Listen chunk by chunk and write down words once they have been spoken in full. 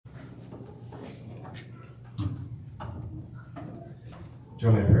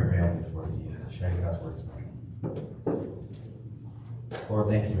Join me in prayer, family, for the sharing God's word tonight. Lord,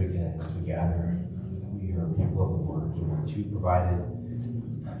 thank you again as we gather, that we are people of the word, Lord, that you provided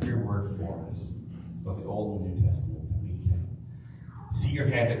your word for us, both the Old and New Testament, that we can see your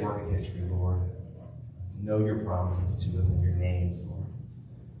hand at work in history, Lord, know your promises to us and your names, Lord,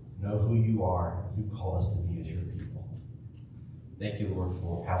 know who you are and who you call us to be as your people. Thank you, Lord,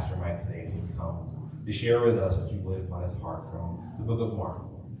 for Pastor Mike today as he comes to share with us what you laid upon his heart from the book of Mark.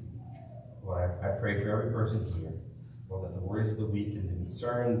 Lord, I pray for every person here, Lord, that the worries of the weak and the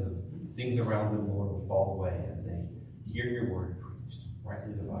concerns of things around them, Lord, will fall away as they hear your word preached,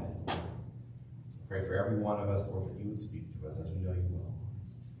 rightly divided. I pray for every one of us, Lord, that you would speak to us as we know you will.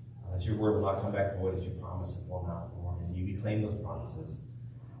 That your word will not come back void as you promised it will not, Lord, and you reclaim those promises,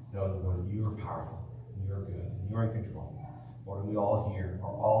 knowing, Lord, that you are powerful and you are good and you are in control. Lord, and we all here are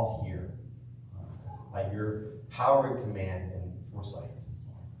all here by your power and command and foresight.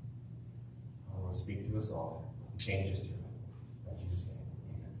 Lord, speak to us all and change us to it. In Jesus' name,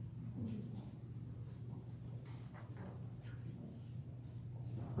 amen.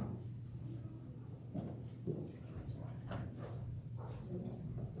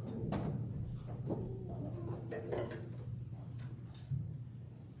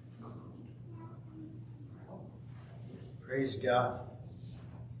 Praise God.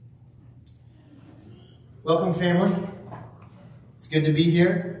 Welcome, family. It's good to be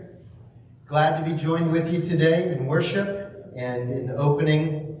here. Glad to be joined with you today in worship and in the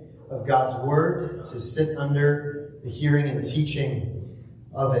opening of God's Word to sit under the hearing and teaching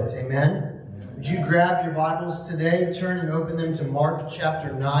of it. Amen. Would you grab your Bibles today, turn and open them to Mark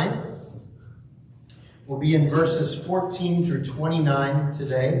chapter 9. We'll be in verses 14 through 29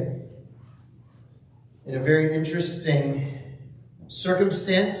 today. In a very interesting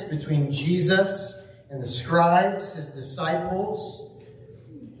circumstance between Jesus and the scribes, his disciples,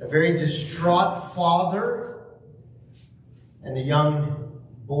 a very distraught father, and a young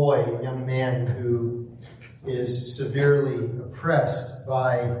boy, a young man who is severely oppressed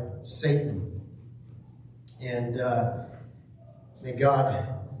by Satan. And may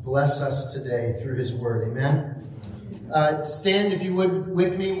God bless us today through his word. Amen. Stand, if you would,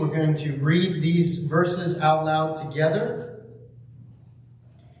 with me. We're going to read these verses out loud together.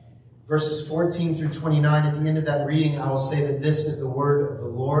 Verses 14 through 29. At the end of that reading, I will say that this is the word of the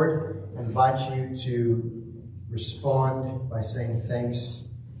Lord. I invite you to respond by saying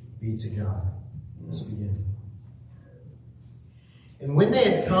thanks be to God. Let's begin. And when they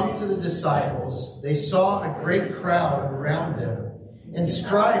had come to the disciples, they saw a great crowd around them, and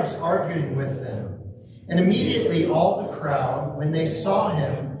scribes arguing with them. And immediately all the crowd, when they saw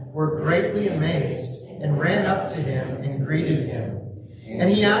him, were greatly amazed, and ran up to him and greeted him. And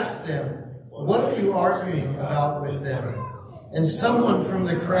he asked them, "What are you arguing about with them?" And someone from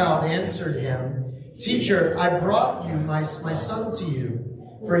the crowd answered him, "Teacher, I brought you my son to you,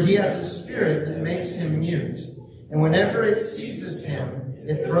 for he has a spirit that makes him mute. And whenever it seizes him,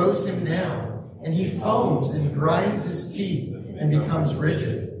 it throws him down, and he foams and grinds his teeth and becomes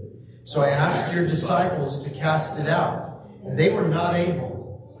rigid. So I asked your disciples to cast it out, and they were not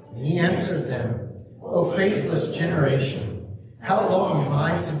able." And he answered them, "O faithless generation, how long am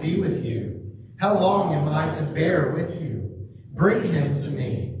I to be with you? How long am I to bear with you? Bring him to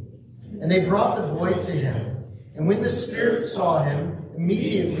me." And they brought the boy to him. And when the spirit saw him,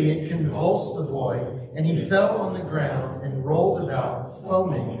 immediately it convulsed the boy, and he fell on the ground and rolled about,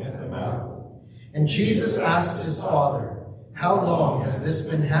 foaming at the mouth. And Jesus asked his father, "How long has this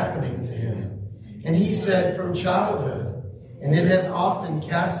been happening to him?" And he said, "From childhood. And it has often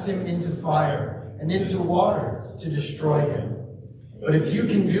cast him into fire and into water to destroy him. But if you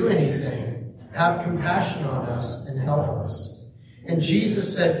can do anything, have compassion on us and help us." And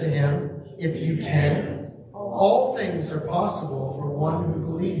Jesus said to him, "If you can, all things are possible for one who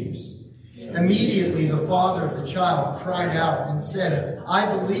believes." Immediately the father of the child cried out and said,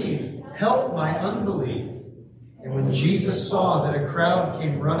 "I believe, help my unbelief." And when Jesus saw that a crowd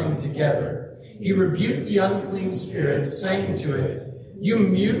came running together, he rebuked the unclean spirit, saying to it, "You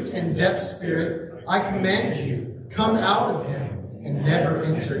mute and deaf spirit, I command you, come out of him, and never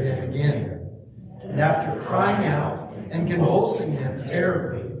enter him again." And after crying out and convulsing him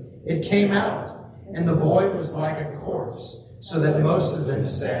terribly, it came out, and the boy was like a corpse, so that most of them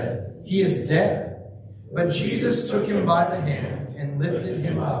said, "He is dead." But Jesus took him by the hand and lifted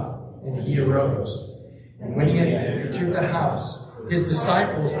him up, and he arose. And when he had entered the house, his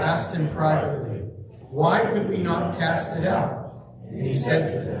disciples asked him privately, "Why could we not cast it out?" And he said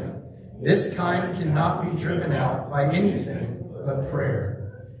to them, "This kind cannot be driven out by anything but prayer."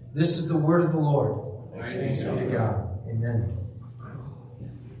 This is the word of the Lord. Thanks be to God. Amen.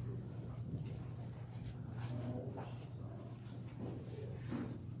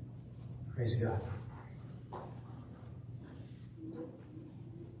 Praise God.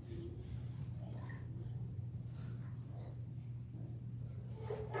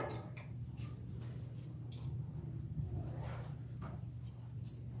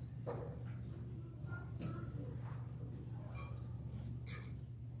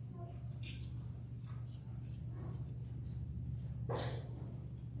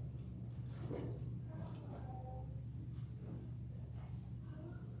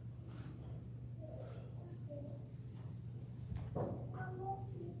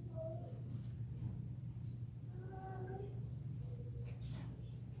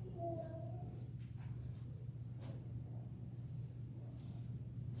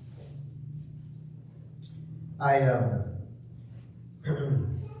 I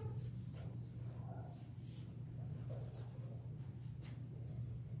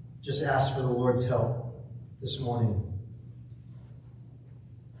just asked for the Lord's help this morning.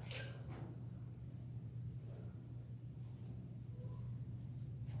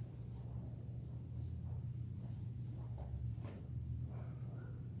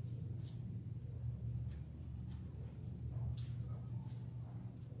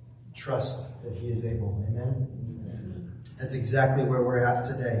 Trust that He is able. Amen? That's exactly where we're at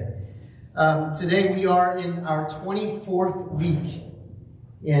today. Today we are in our 24th week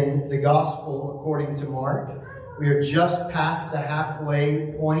in the Gospel according to Mark. We are just past the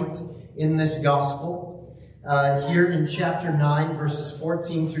halfway point in this Gospel. Here in chapter 9, verses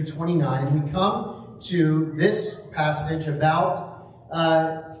 14 through 29. And we come to this passage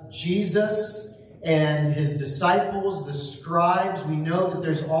about Jesus and His disciples, the scribes. We know that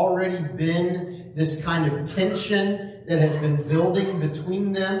there's already been this kind of tension that has been building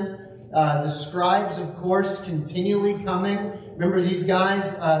between them. The scribes, of course, continually coming. Remember, these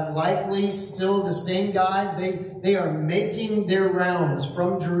guys, likely still the same guys. They are making their rounds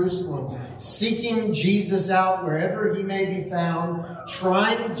from Jerusalem, seeking Jesus out wherever He may be found,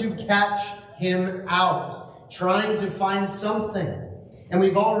 trying to catch Him out, trying to find something. And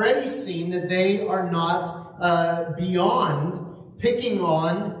we've already seen that they are not beyond picking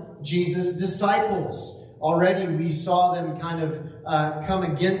on Jesus' disciples. Already we saw them kind of come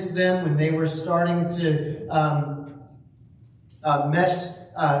against them when they were starting to mess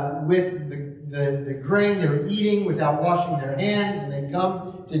with the grain they were eating without washing their hands. And they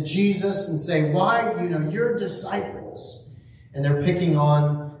come to Jesus and say, why, you're disciples. And they're picking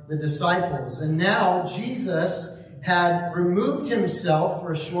on the disciples. And now Jesus had removed Himself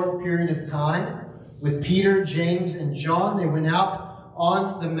for a short period of time with Peter, James, and John. They went out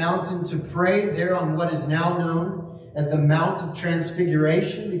on the mountain to pray there on what is now known as the Mount of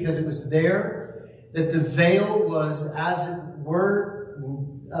Transfiguration, because it was there that the veil was, as it were,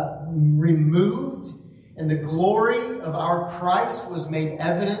 removed, and the glory of our Christ was made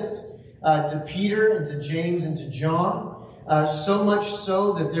evident to Peter and to James and to John. So much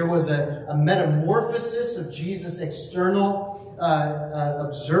so that there was a metamorphosis of Jesus' external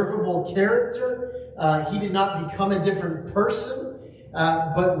observable character. He did not become a different person,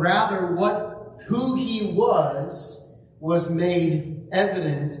 but rather who He was made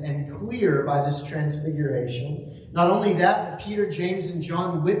evident and clear by this transfiguration. Not only that, but Peter, James, and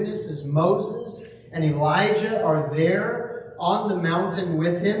John witness as Moses and Elijah are there on the mountain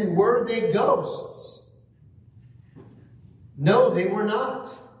with Him. Were they ghosts? No, they were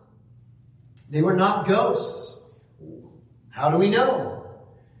not. They were not ghosts. How do we know?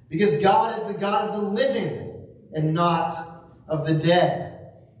 Because God is the God of the living and not of the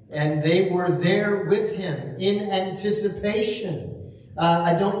dead. And they were there with Him in anticipation.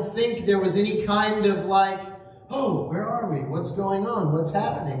 I don't think there was any kind of oh, where are we? What's going on? What's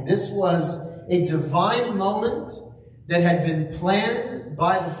happening? This was a divine moment that had been planned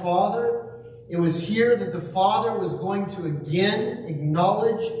by the Father. It was here that the Father was going to again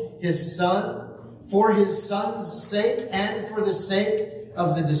acknowledge His Son for His Son's sake and for the sake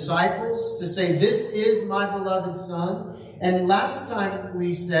of the disciples, to say, this is my beloved Son. And last time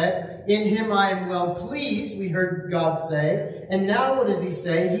we said, in Him I am well pleased, we heard God say. And now what does He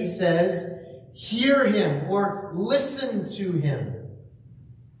say? He says, hear Him or listen to Him.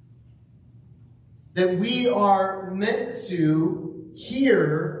 That we are meant to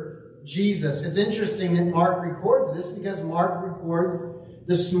hear Jesus. It's interesting that Mark records this because Mark records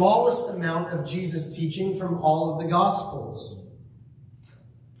the smallest amount of Jesus' teaching from all of the Gospels.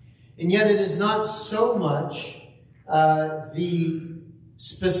 And yet it is not so much the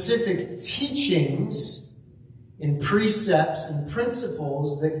specific teachings and precepts and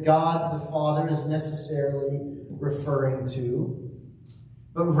principles that God the Father is necessarily referring to,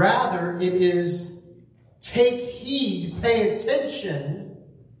 but rather it is take heed, pay attention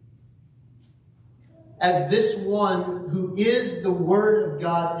as this one who is the Word of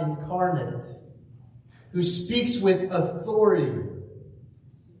God incarnate, who speaks with authority.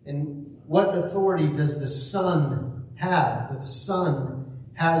 And what authority does the Son have? The Son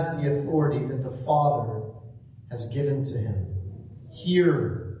has the authority that the Father has given to him.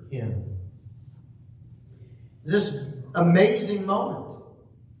 Hear him. This amazing moment.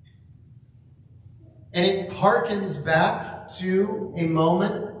 And it harkens back to a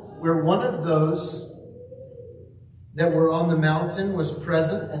moment where one of those that were on the mountain was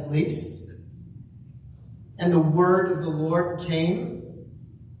present, at least. And the word of the Lord came.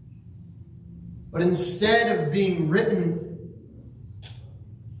 But instead of being written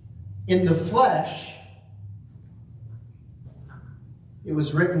in the flesh, it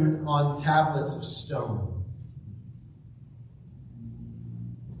was written on tablets of stone.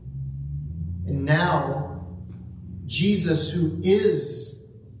 And now, Jesus, who is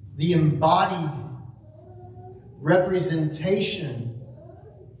the embodied representation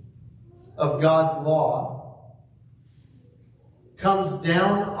of God's law, comes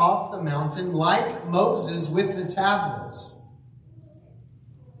down off the mountain like Moses with the tablets.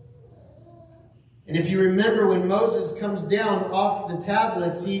 And if you remember, when Moses comes down off the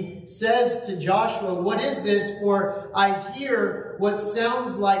tablets, he says to Joshua, "What is this? For I hear what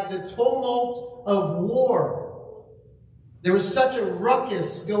sounds like the tumult of war." There was such a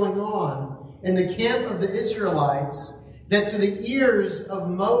ruckus going on in the camp of the Israelites that to the ears of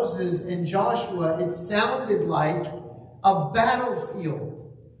Moses and Joshua, it sounded like a battlefield.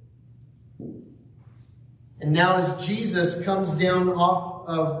 And now as Jesus comes down off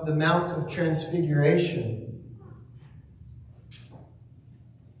of the Mount of Transfiguration,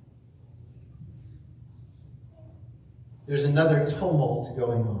 there's another tumult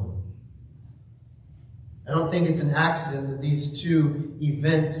going on. I don't think it's an accident that these two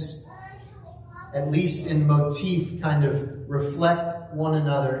events, at least in motif, kind of reflect one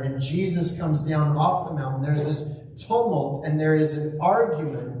another. And Jesus comes down off the mountain. There's this tumult, and there is an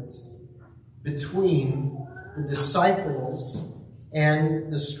argument between the disciples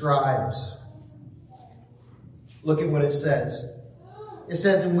and the scribes. Look at what it says. It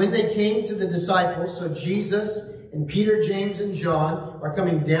says, "And when they came to the disciples," so Jesus and Peter, James, and John are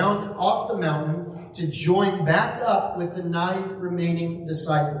coming down off the mountain to join back up with the 9 remaining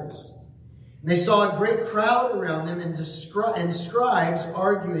disciples. And they saw a great crowd around them and scribes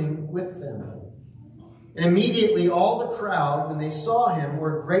arguing with them. And immediately all the crowd, when they saw him,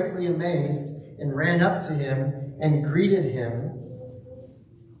 were greatly amazed and ran up to him and greeted him.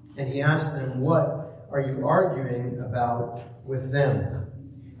 And he asked them, "What are you arguing about with them?"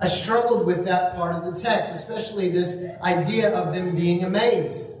 I struggled with that part of the text, especially this idea of them being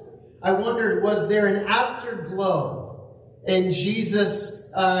amazed. I wondered, was there an afterglow in Jesus'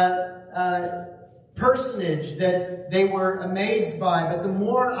 personage that they were amazed by? But the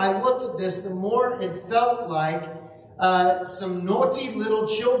more I looked at this, the more it felt like some naughty little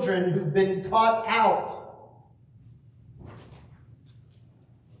children who've been caught out.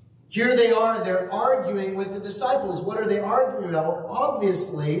 Here they are, they're arguing with the disciples. What are they arguing about? Well,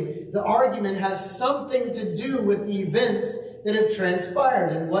 obviously, the argument has something to do with the events that have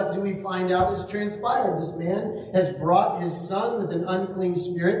transpired. And what do we find out has transpired? This man has brought his son with an unclean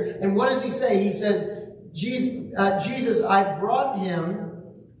spirit. And what does he say? He says, Jesus, I brought him.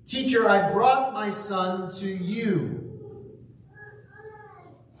 Teacher, I brought my son to you.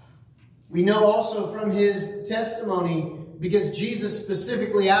 We know also from his testimony, because Jesus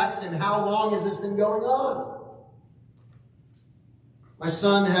specifically asked him, how long has this been going on? My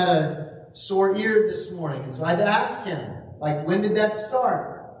son had a sore ear this morning, and so I had to ask him, when did that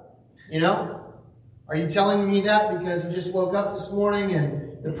start? Are you telling me that because you just woke up this morning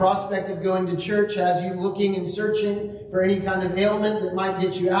and the prospect of going to church has you looking and searching for any kind of ailment that might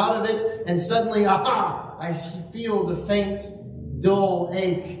get you out of it, and suddenly, I feel the faint, dull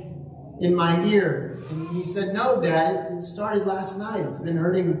ache in my ear? And he said, no, Dad, it started last night. It's been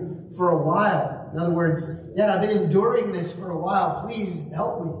hurting for a while. In other words, Dad, I've been enduring this for a while. Please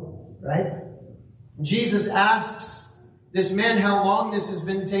help me, right? Jesus asks this man how long this has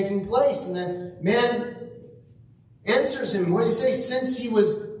been taking place. And the man answers him. What does he say? Since he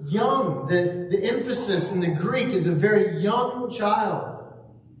was young. The emphasis in the Greek is a very young child.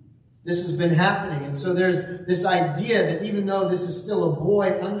 This has been happening. And so there's this idea that even though this is still a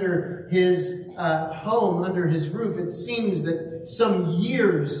boy under his home, under his roof, it seems that some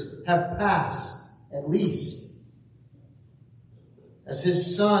years have passed, at least, as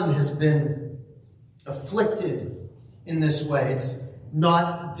his son has been afflicted in this way. It's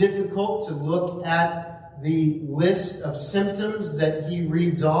not difficult to look at the list of symptoms that he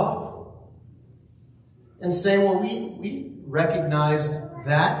reads off. and say, well, we recognize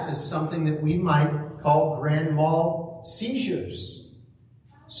that as something that we might call grand mal seizures.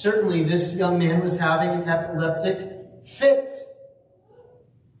 Certainly this young man was having an epileptic fit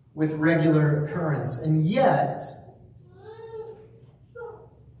with regular occurrence. And yet,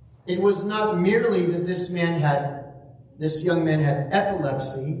 it was not merely that this young man had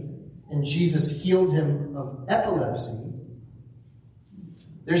epilepsy and Jesus healed him of epilepsy.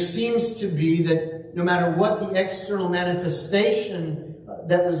 There seems to be that no matter what the external manifestation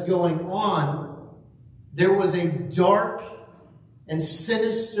that was going on, there was a dark and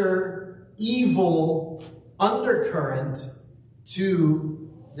sinister, evil undercurrent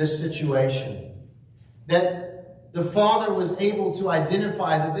to this situation. That the father was able to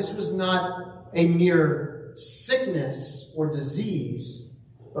identify that this was not a mere sickness or disease,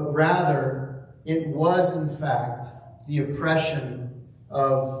 but rather it was in fact the oppression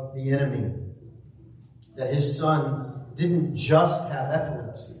of the enemy. That his son didn't just have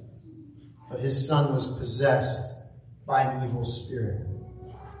epilepsy, but his son was possessed by an evil spirit.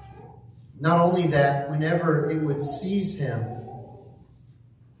 Not only that, whenever it would seize him,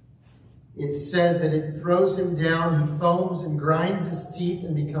 it says that it throws him down, he foams and grinds his teeth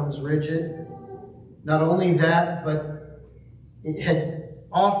and becomes rigid. Not only that, but it had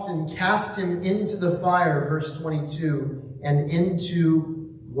often cast him into the fire, verse 22, and into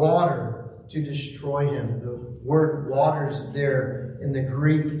water to destroy him. The word waters there in the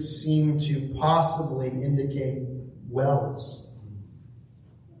Greek seem to possibly indicate wells.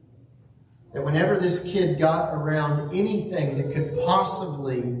 That whenever this kid got around anything that could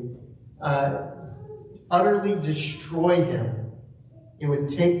possibly utterly destroy him, it would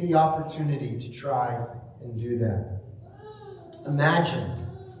take the opportunity to try and do that.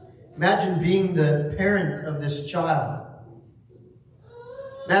 Imagine being the parent of this child.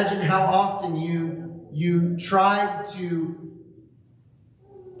 Imagine how often you tried to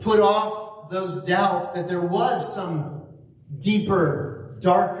put off those doubts that there was some deeper,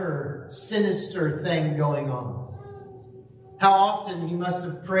 darker, sinister thing going on. How often he must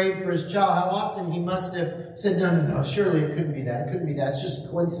have prayed for his child. How often he must have said, no, surely it couldn't be that. It couldn't be that. It's just a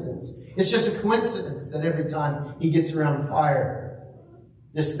coincidence. It's just a coincidence that every time he gets around fire,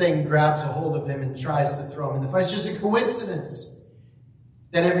 this thing grabs a hold of him and tries to throw him in the fire. It's just a coincidence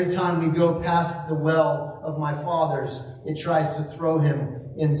that every time we go past the well of my father's, it tries to throw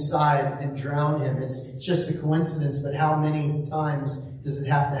him inside and drown him. It's just a coincidence, but how many times does it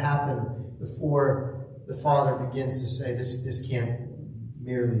have to happen before the father begins to say, this can't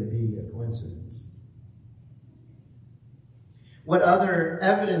merely be a coincidence? What other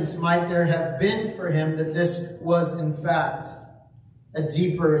evidence might there have been for him that this was in fact a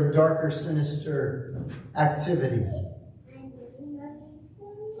deeper and darker, sinister activity?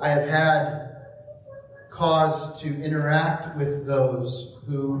 I have had cause to interact with those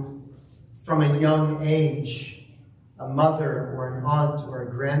who, from a young age, a mother or an aunt or a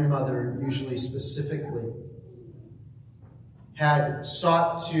grandmother, usually specifically, had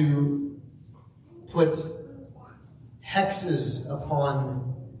sought to put hexes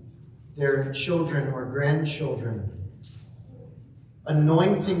upon their children or grandchildren,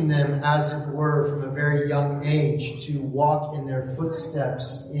 anointing them, as it were, from a very young age to walk in their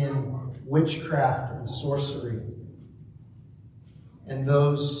footsteps in witchcraft and sorcery. And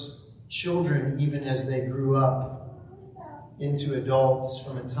those children, even as they grew up into adults,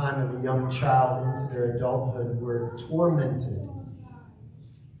 from a time of a young child into their adulthood, were tormented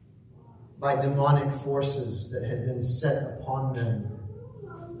by demonic forces that had been set upon them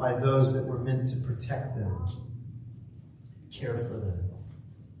by those that were meant to protect them, care for them.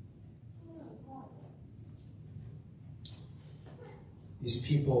 These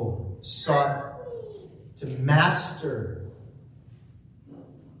people sought to master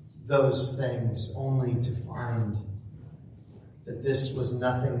those things, only to find that this was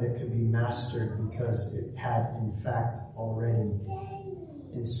nothing that could be mastered, because it had in fact already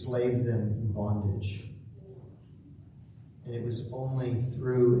enslaved them in bondage. And it was only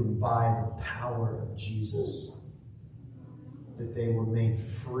through and by the power of Jesus that they were made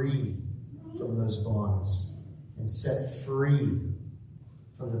free from those bonds and set free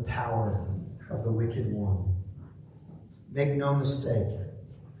from the power of the wicked one. Make no mistake,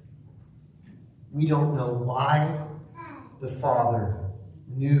 we don't know why the Father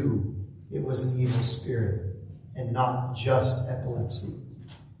knew it was an evil spirit and not just epilepsy.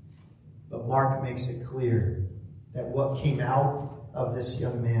 But Mark makes it clear that what came out of this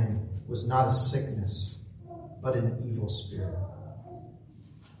young man was not a sickness, but an evil spirit.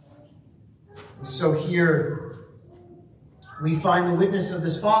 And so here we find the witness of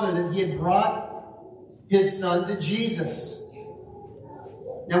this father that he had brought his son to Jesus.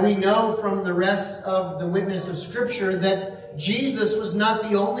 Now we know from the rest of the witness of Scripture that Jesus was not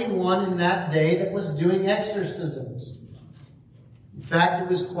the only one in that day that was doing exorcisms. In fact, it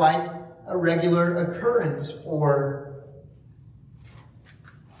was quite a regular occurrence for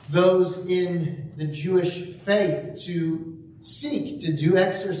those in the Jewish faith to seek to do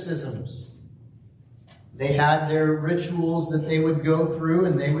exorcisms. They had their rituals that they would go through,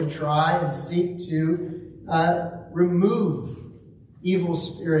 and they would try and seek to remove evil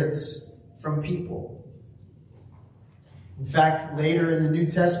spirits from people. In fact, later in the New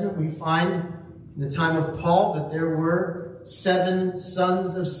Testament, we find in the time of Paul that there were 7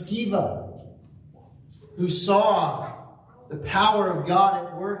 sons of Sceva who saw the power of God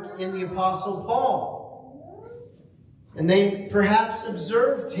at work in the Apostle Paul. And they perhaps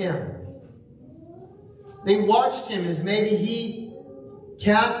observed him. They watched him as maybe he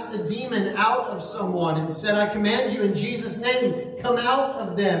cast a demon out of someone and said, "I command you in Jesus' name, come out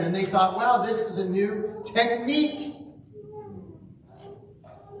of them." And they thought, wow, this is a new technique.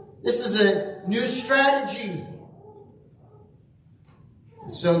 This is a new strategy.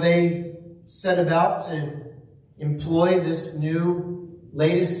 And so they set about to employ this new,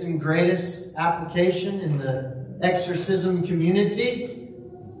 latest and greatest application in the exorcism community.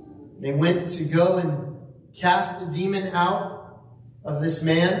 They went to go and cast a demon out of this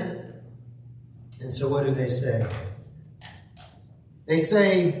man. And so what do they say? They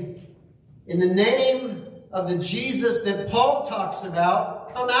say, in the name of the Jesus that Paul talks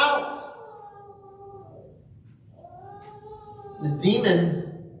about, come out. The demon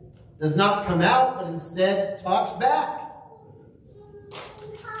does not come out, but instead talks back.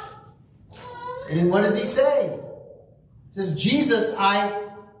 And what does he say? He says, Jesus, I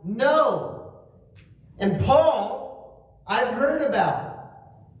know. And Paul, I've heard about.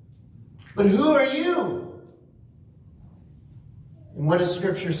 But who are you? And what does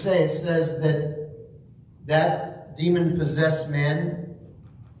Scripture say? It says that demon-possessed man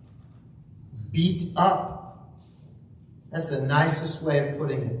beat up. That's the nicest way of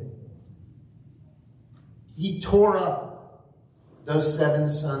putting it. He tore up those 7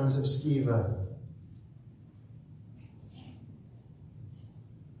 sons of Sceva.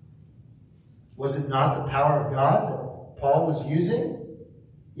 Was it not the power of God that Paul was using?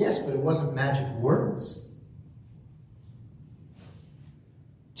 Yes, but it wasn't magic words.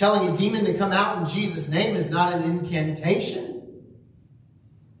 Telling a demon to come out in Jesus' name is not an incantation.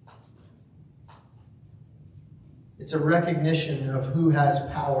 It's a recognition of who has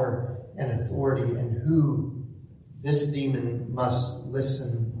power and authority and who this demon must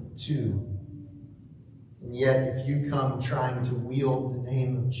listen to. And yet, if you come trying to wield the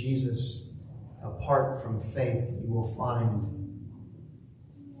name of Jesus apart from faith, you will find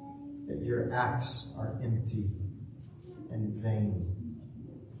that your acts are empty and vain.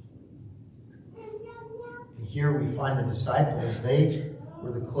 And here we find the disciples. They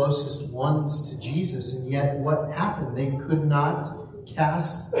were the closest ones to Jesus, and yet what happened? They could not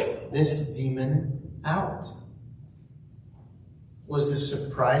cast this demon out. Was this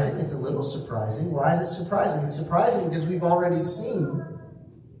surprising? It's a little surprising. Why is it surprising? It's surprising because we've already seen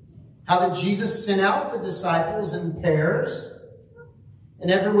how that Jesus sent out the disciples in pairs, and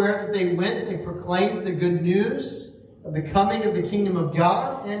everywhere that they went, they proclaimed the good news of the coming of the kingdom of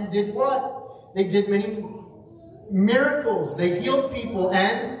God, and did what? They did many miracles. They healed people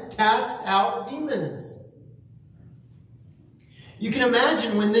and cast out demons. You can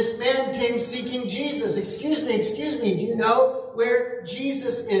imagine when this man came seeking Jesus. Excuse me, do you know where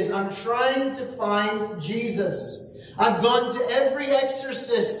Jesus is? I'm trying to find Jesus. I've gone to every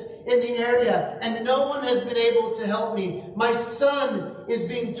exorcist in the area, and no one has been able to help me. My son is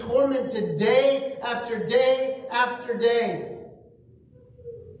being tormented day after day after day.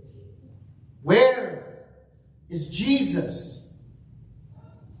 Where is Jesus?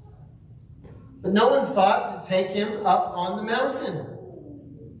 But no one thought to take him up on the mountain.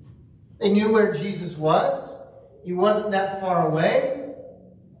 They knew where Jesus was. He wasn't that far away.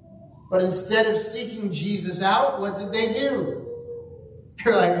 But instead of seeking Jesus out, what did they do?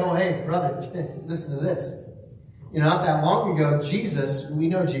 They're like, oh, hey, brother, listen to this. Not that long ago, Jesus, we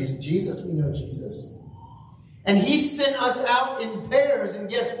know Jesus, we know Jesus. And he sent us out in pairs. And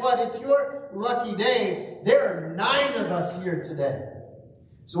guess what? It's your lucky day. There are 9 of us here today.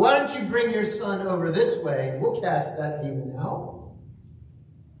 So why don't you bring your son over this way, and we'll cast that demon out.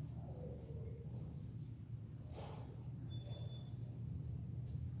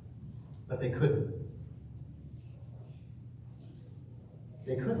 But they couldn't.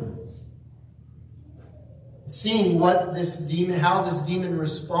 They couldn't. Seeing what this demon, how this demon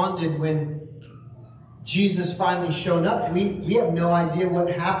responded when Jesus finally showed up. We have no idea what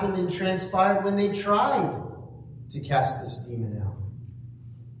happened and transpired when they tried to cast this demon out.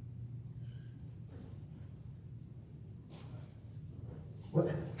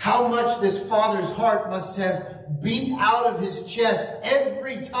 How much this father's heart must have beat out of his chest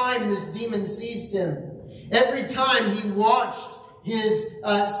every time this demon seized him. Every time he watched his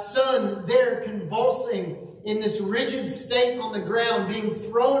son there convulsing in this rigid state on the ground, being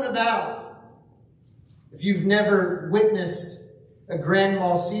thrown about. If you've never witnessed a grand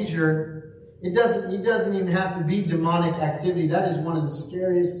mal seizure, it doesn't even have to be demonic activity. That is one of the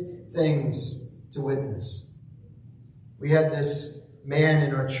scariest things to witness. We had this man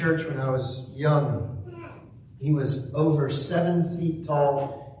in our church when I was young. He was over 7 feet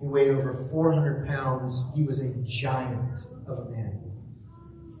tall. He weighed over 400 pounds. He was a giant of a man.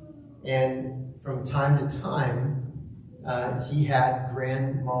 And from time to time, he had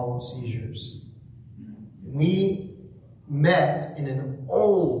grand mal seizures. We met in an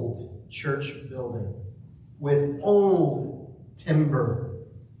old church building with old timber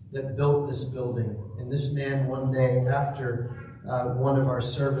that built this building. And this man one day after one of our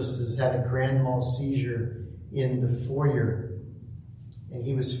services had a grand mal seizure in the foyer. And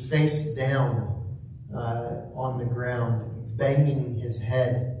he was face down on the ground, banging his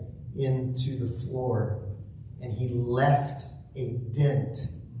head into the floor. And he left a dent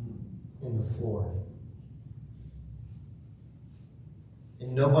in the floor.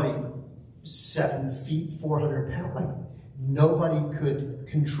 And nobody, 7 feet, 400 pounds, like nobody could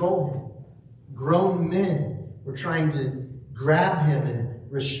control him. Grown men were trying to grab him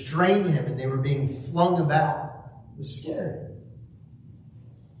and restrain him, and they were being flung about. It was scary.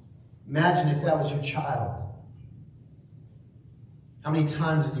 Imagine if that was your child. How many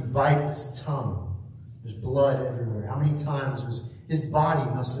times did he bite his tongue? There's blood everywhere. How many times was his body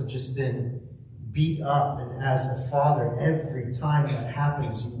must have just been beat up? And as a father, every time that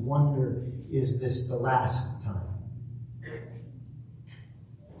happens, you wonder, is this the last time?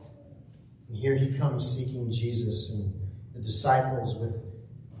 And here he comes seeking Jesus, and the disciples, with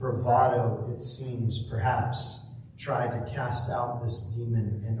bravado, it seems, perhaps, try to cast out this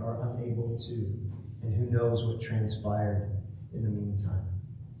demon and are unable to. And who knows what transpired in the meantime.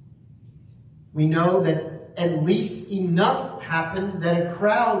 We know that at least enough happened that a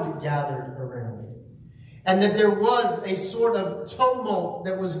crowd gathered around it. And that there was a sort of tumult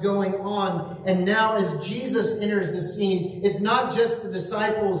that was going on. And now as Jesus enters the scene, it's not just the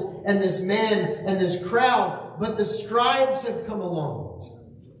disciples and this man and this crowd, but the scribes have come along.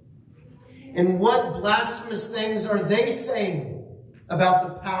 And what blasphemous things are they saying about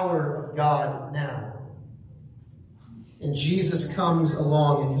the power of God now? And Jesus comes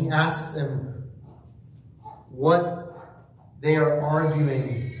along and he asks them what they are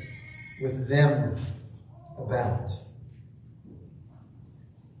arguing with them about.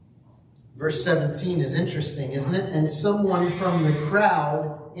 Verse 17 is interesting, isn't it? And someone from the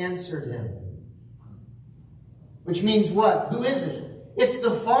crowd answered him. Which means what? Who is it? It's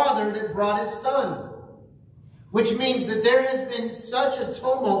the father that brought his son. Which means that there has been such a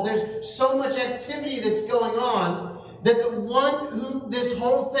tumult, there's so much activity that's going on, that the one who this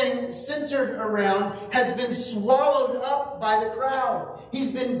whole thing centered around has been swallowed up by the crowd.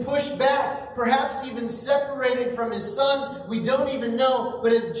 He's been pushed back, perhaps even separated from his son. We don't even know.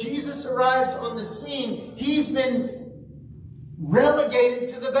 But as Jesus arrives on the scene, he's been relegated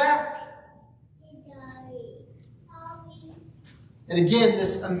to the back. And again,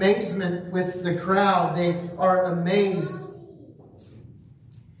 this amazement with the crowd. They are amazed.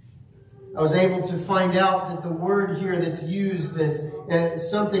 I was able to find out that the word here that's used as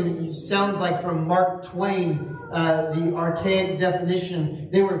something that sounds like from Mark Twain, the archaic definition.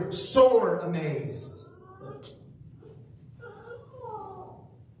 They were sore amazed.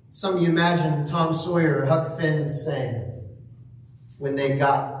 Some of you imagine Tom Sawyer or Huck Finn saying when they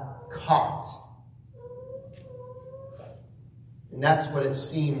got caught. And that's what it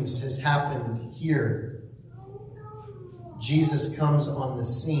seems has happened here. Jesus comes on the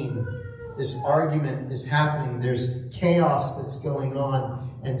scene. This argument is happening. There's chaos that's going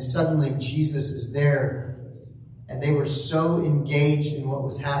on. And suddenly Jesus is there. And they were so engaged in what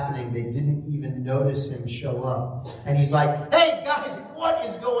was happening, they didn't even notice him show up. And he's like, hey, guys, what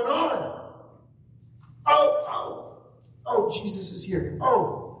is going on? Oh, Jesus is here.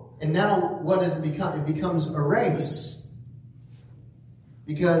 Oh. And now what does it become? It becomes a race.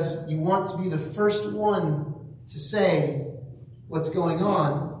 Because you want to be the first one to say what's going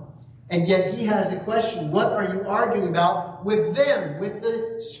on. And yet he has a question. What are you arguing about with them, with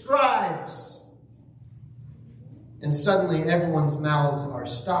the scribes? And suddenly everyone's mouths are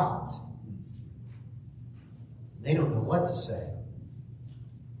stopped. They don't know what to say.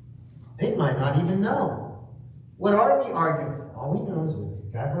 They might not even know. What are we arguing? All we know is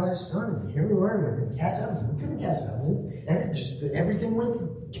that God brought his son, and here we were, and we were going to cast out. We couldn't cast out. Everything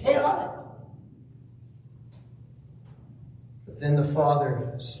went chaotic. But then the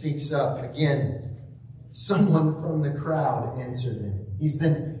Father speaks up again. Someone from the crowd answered him. He's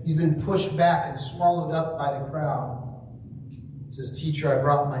been pushed back and swallowed up by the crowd. He says, "Teacher, I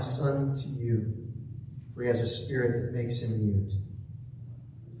brought my son to you, for he has a spirit that makes him mute."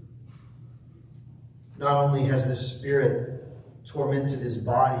 Not only has the spirit tormented his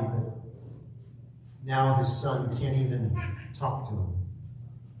body, but now his son can't even talk to him.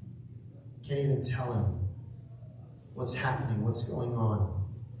 Can't even tell him what's happening, what's going on.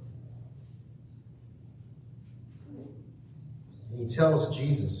 And he tells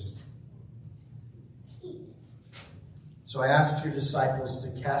Jesus, "So I asked your disciples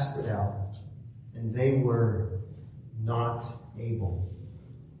to cast it out, and they were not able."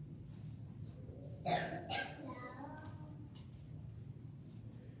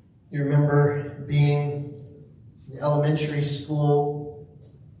 You remember being in elementary school,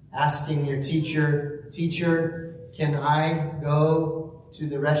 asking your teacher, "Teacher, can I go to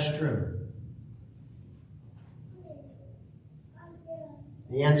the restroom?"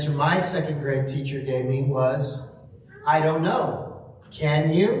 The answer my second grade teacher gave me was, "I don't know.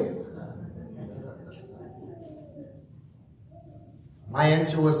 Can you?" My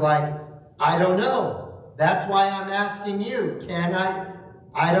answer was like, "I don't know. That's why I'm asking you. Can I?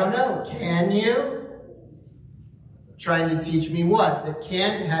 I don't know. Can you?" Trying to teach me what? That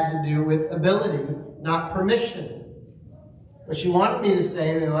 "can" had to do with ability, not permission. What she wanted me to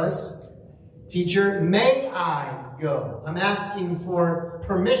say was, "Teacher, may I go?" I'm asking for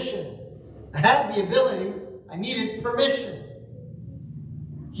permission. I had the ability. I needed permission.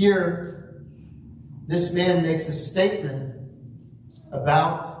 Here, this man makes a statement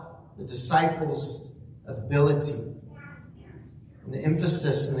about the disciples' ability. And the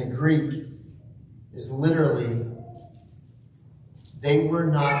emphasis in the Greek is literally, they were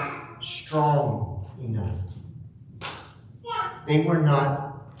not strong enough. They were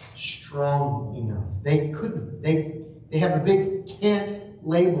not strong enough. They couldn't. They have a big "can't"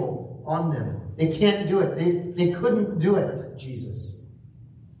 label on them. They can't do it. They couldn't do it, Jesus.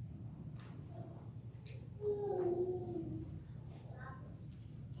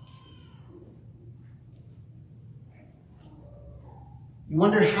 You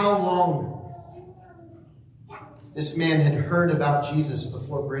wonder how long this man had heard about Jesus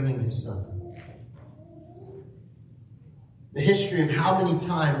before bringing his son. The history of how many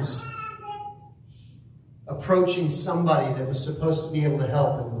times approaching somebody that was supposed to be able to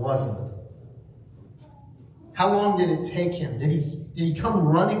help and wasn't. How long did it take him? Did he come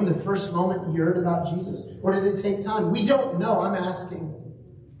running the first moment he heard about Jesus? Or did it take time? We don't know. I'm asking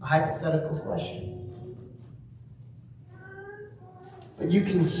a hypothetical question. But you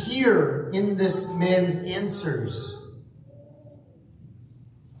can hear in this man's answers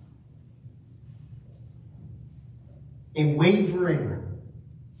a wavering,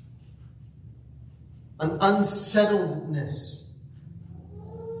 an unsettledness.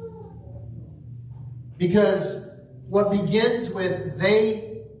 Because what begins with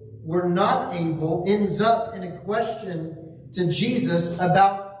 "they were not able" ends up in a question to Jesus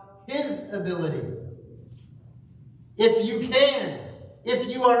about his ability. If you can,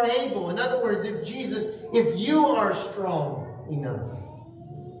 if you are able. In other words, if you are strong enough.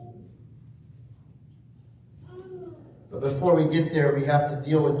 But before we get there, we have to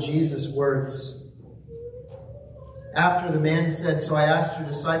deal with Jesus' words. After the man said, "So I asked your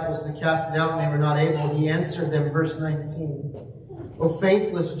disciples to cast it out, and they were not able," he answered them, verse 19. "O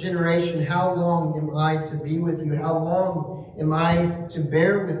faithless generation, how long am I to be with you? How long am I to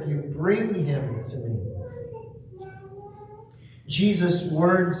bear with you? Bring him to me." Jesus'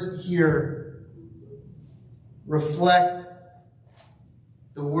 words here reflect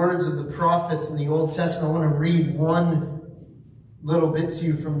the words of the prophets in the Old Testament. I want to read one little bit to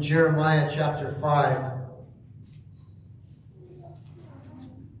you from Jeremiah chapter 5.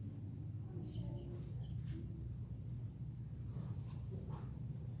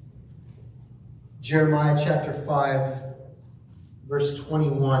 Jeremiah chapter 5, verse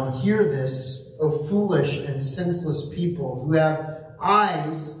 21. "Hear this, O foolish and senseless people, who have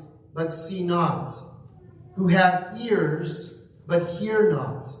eyes but see not, who have ears but hear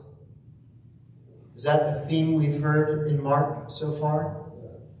not." Is that a theme we've heard in Mark so far?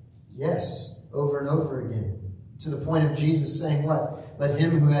 Yes, over and over again. To the point of Jesus saying what? "Let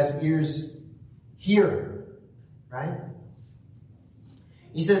him who has ears hear." Right?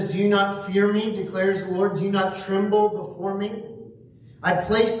 He says, "Do you not fear me, declares the Lord? Do you not tremble before me? I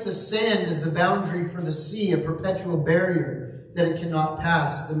place the sand as the boundary for the sea, a perpetual barrier that it cannot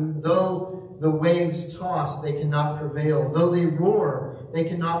pass. Though the waves toss, they cannot prevail. Though they roar, they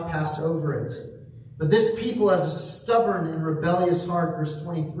cannot pass over it. But this people has a stubborn and rebellious heart." Verse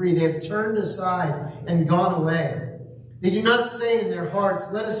 23, "They have turned aside and gone away. They do not say in their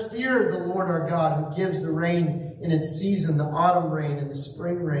hearts, 'Let us fear the Lord our God, who gives the rain in its season, the autumn rain and the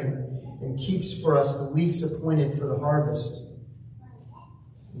spring rain, and keeps for us the weeks appointed for the harvest.'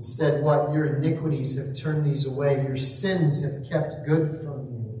 Instead, what? Your iniquities have turned these away. Your sins have kept good from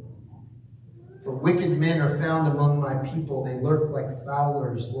you. For wicked men are found among my people. They lurk like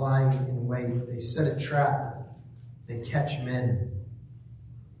fowlers lying in wait. They set a trap. They catch men."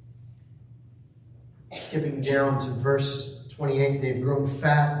 Skipping down to verse 28, "They've grown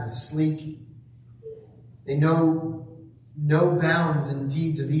fat and sleek. They know no bounds in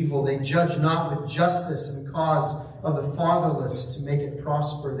deeds of evil. They judge not with justice in cause of the fatherless to make it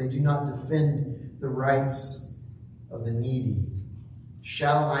prosper. They do not defend the rights of the needy.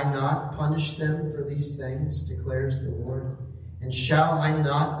 Shall I not punish them for these things, declares the Lord? And shall I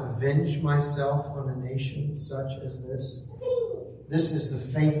not avenge myself on a nation such as this?" This is the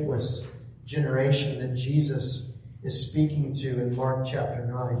faithless generation that Jesus is speaking to in Mark chapter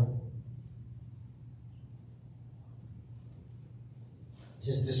 9.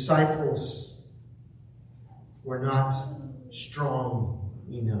 His disciples were not strong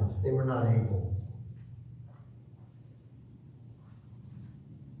enough. They were not able.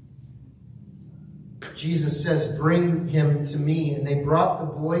 Jesus says, "Bring him to me." And they brought the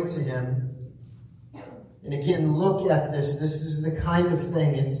boy to him. And again, look at this. This is the kind of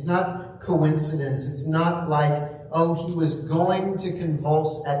thing. It's not coincidence. It's not like, oh, he was going to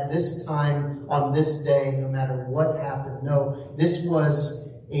convulse at this time on this day, no matter what happened. No, this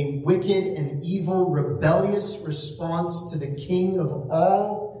was a wicked and evil, rebellious response to the King of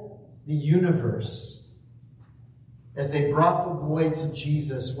all the universe. As they brought the boy to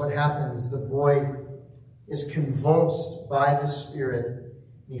Jesus, what happens? The boy is convulsed by the Spirit.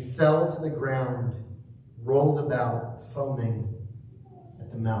 He fell to the ground, rolled about, foaming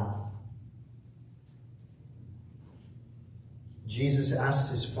at the mouth. Jesus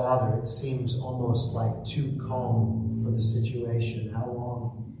asked his father, it seems almost like too calm for the situation. How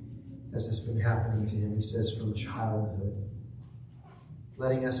long has this been happening to him? He says, from childhood.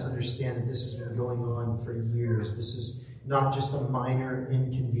 Letting us understand that this has been going on for years. This is not just a minor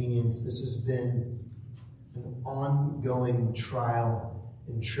inconvenience. This has been an ongoing trial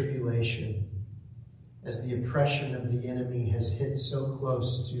and tribulation as the oppression of the enemy has hit so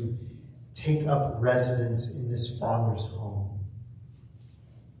close to take up residence in this father's home.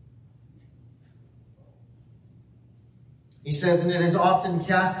 He says, and it has often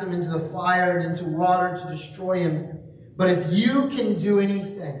cast him into the fire and into water to destroy him. But if you can do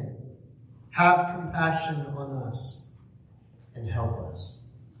anything, have compassion on us and help us.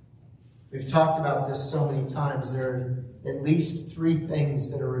 We've talked about this so many times. There are at least 3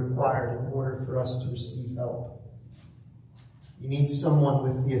 things that are required in order for us to receive help. You need someone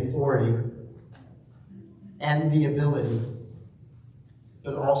with the authority and the ability,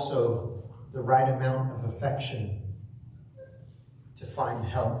 but also the right amount of affection to find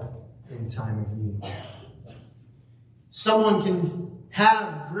help in time of need. Someone can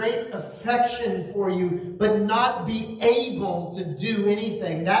have great affection for you, but not be able to do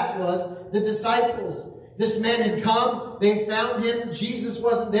anything. That was the disciples. This man had come, they found him, Jesus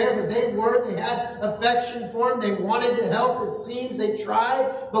wasn't there, but they had affection for him, they wanted to help, it seems, they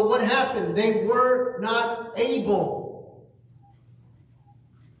tried, but what happened? They were not able.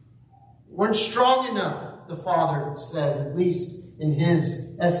 Weren't strong enough, the Father says, at least in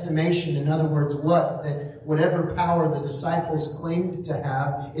his estimation. In other words, that whatever power the disciples claimed to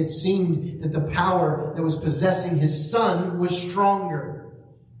have, it seemed that the power that was possessing his son was stronger.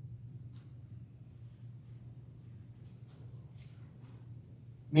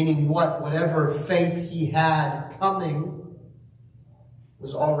 Meaning what? Whatever faith he had coming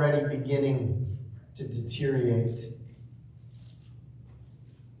was already beginning to deteriorate.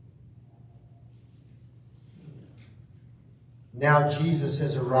 Now Jesus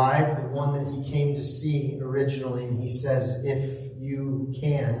has arrived, the one that he came to see originally, and he says, if you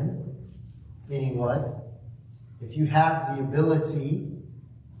can, meaning what? If you have the ability,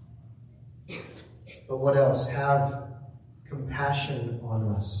 but what else? Have compassion on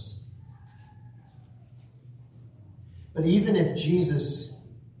us. But even if Jesus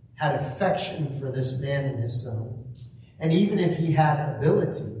had affection for this man and his son, and even if he had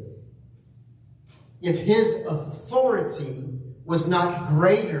ability, if his authority was not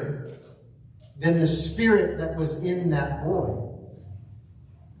greater than the spirit that was in that boy,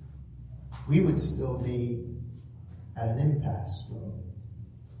 we would still be at an impasse.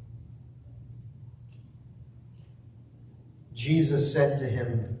 Jesus said to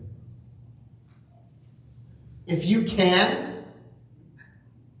him, "If you can,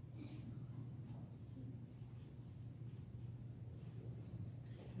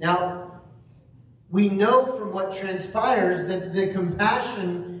 now, we know from what transpires that the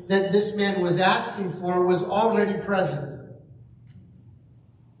compassion that this man was asking for was already present.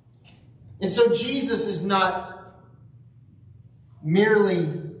 And so Jesus is not merely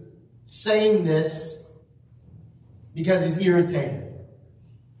saying this because he's irritated.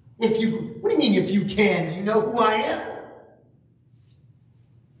 What do you mean if you can? Do you know who I am?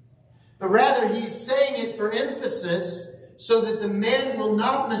 But rather he's saying it for emphasis so that the man will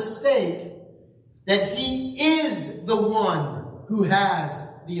not mistake that he is the one who has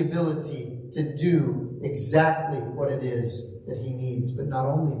the ability to do exactly what it is that he needs. But not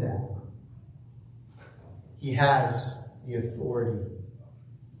only that, he has the authority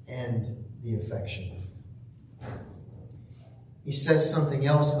and the affection. He says something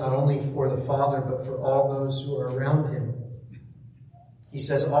else, not only for the Father, but for all those who are around him. He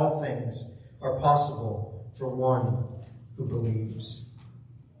says all things are possible for one who believes.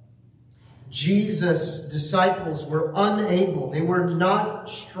 Jesus' disciples were unable. They were not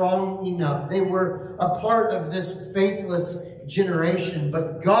strong enough. They were a part of this faithless generation.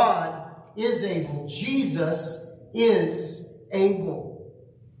 But God is able. Jesus is able.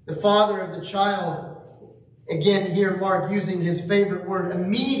 The father of the child, again here Mark using his favorite word,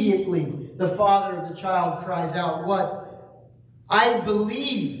 immediately the father of the child cries out, what? I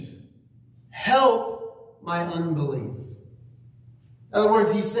believe. Help my unbelief. In other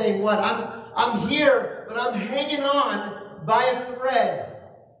words, he's saying what? I'm here, but I'm hanging on by a thread.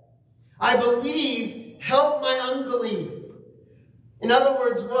 I believe. Help my unbelief. In other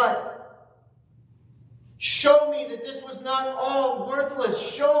words, what? Show me that this was not all worthless.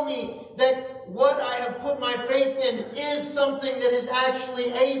 Show me that what I have put my faith in is something that is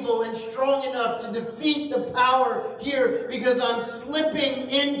actually able and strong enough to defeat the power here, because I'm slipping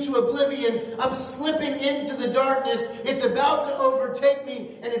into oblivion. I'm slipping into the darkness. It's about to overtake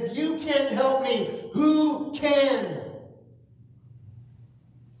me. And if you can't help me, who can?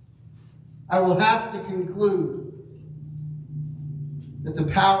 I will have to conclude that the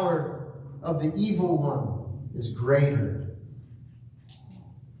power of the evil one is greater.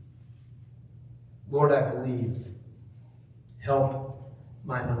 Lord, I believe. Help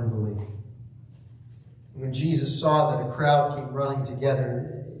my unbelief. When Jesus saw that a crowd came running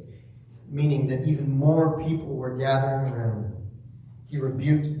together, meaning that even more people were gathering around, he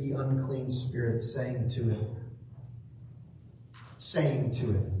rebuked the unclean spirit, saying to it,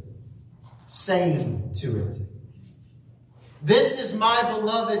 this is my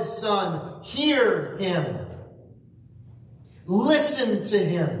beloved Son. Hear him. Listen to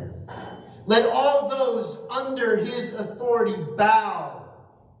him. Let all those under his authority bow.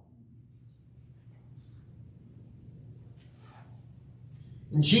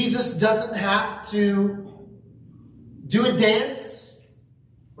 And Jesus doesn't have to do a dance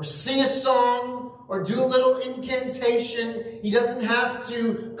or sing a song or do a little incantation. He doesn't have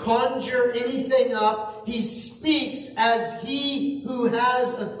to conjure anything up. He speaks as he who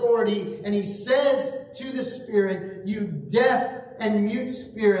has authority, and he says to the spirit, you deaf and mute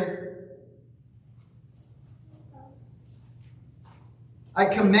spirit, I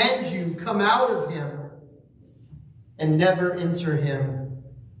command you, come out of him and never enter him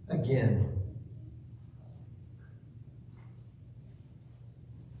again.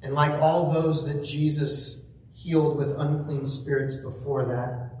 And like all those that Jesus healed with unclean spirits before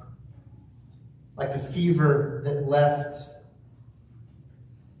that, like the fever that left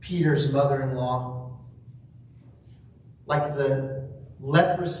Peter's mother-in-law, like the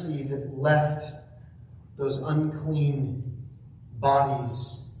leprosy that left those unclean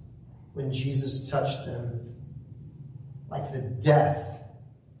bodies when Jesus touched them, like the death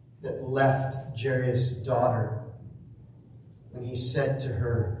that left Jairus' daughter when he said to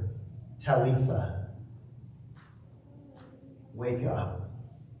her, Talitha, wake up.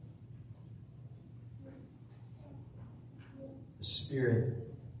 The spirit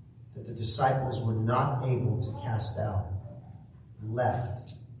that the disciples were not able to cast out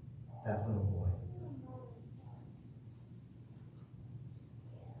left that little boy.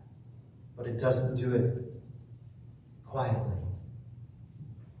 But it doesn't do it quietly.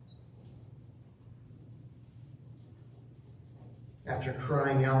 After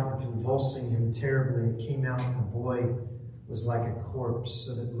crying out and convulsing him terribly, it came out, and the boy was like a corpse,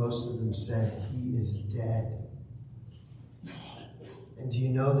 so that most of them said, "He is dead." And do you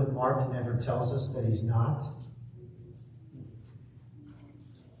know that Mark never tells us that he's not?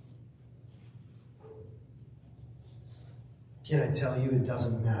 Can I tell you it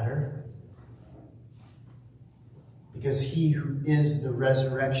doesn't matter? Because he who is the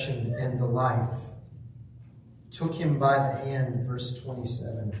resurrection and the life took him by the hand, verse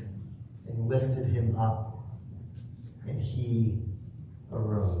 27, and lifted him up, and he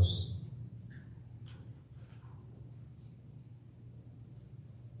arose.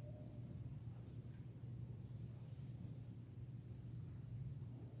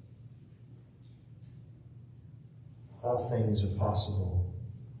 All things are possible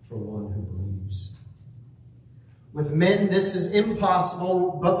for one who believes. With men this is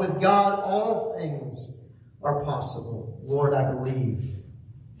impossible, but with God all things are possible. Lord, I believe.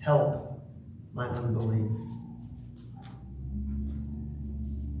 Help my unbelief.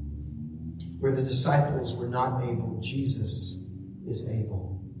 Where the disciples were not able, Jesus is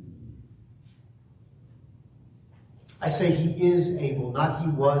able. I say he is able, not he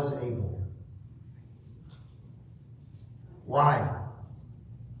was able. Why?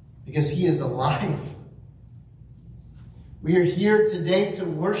 Because he is alive. We are here today to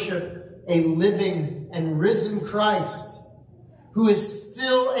worship a living and risen Christ who is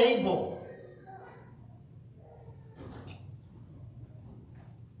still able.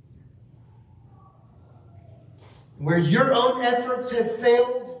 Where your own efforts have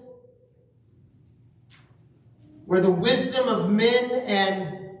failed, where the wisdom of men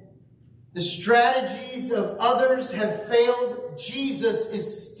and the strategies of others have failed, Jesus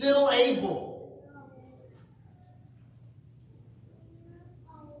is still able.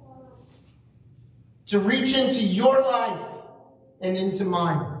 To reach into your life and into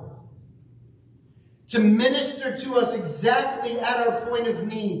mine. To minister to us exactly at our point of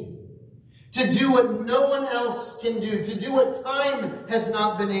need. To do what no one else can do. To do what time has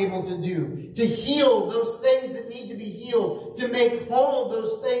not been able to do. To heal those things that need to be healed. To make whole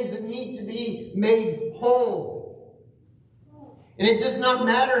those things that need to be made whole. And it does not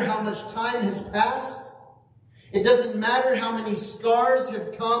matter how much time has passed. It doesn't matter how many scars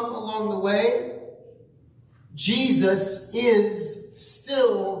have come along the way. Jesus is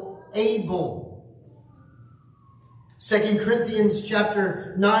still able. 2 Corinthians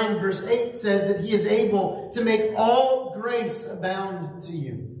chapter 9 verse 8 says that he is able to make all grace abound to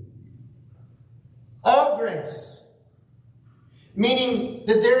you. All grace. Meaning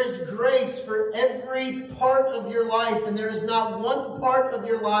that there is grace for every part of your life, and there is not one part of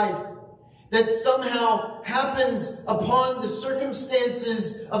your life that somehow happens upon the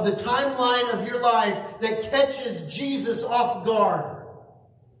circumstances of the timeline of your life that catches Jesus off guard.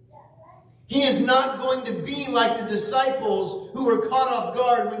 He is not going to be like the disciples who were caught off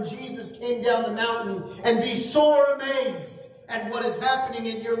guard when Jesus came down the mountain and be sore amazed at what is happening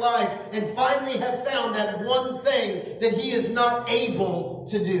in your life and finally have found that one thing that he is not able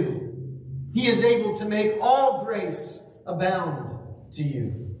to do. He is able to make all grace abound to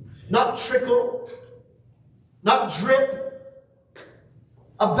you. Not trickle, not drip,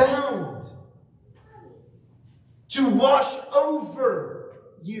 abound. To wash over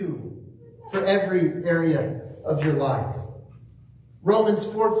you for every area of your life. Romans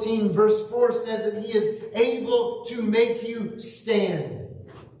 14 verse 4 says that he is able to make you stand.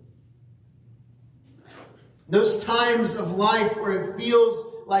 Those times of life where it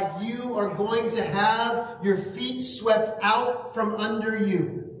feels like you are going to have your feet swept out from under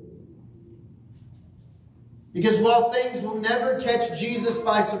you. Because while things will never catch Jesus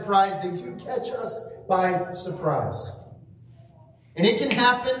by surprise, they do catch us by surprise. And it can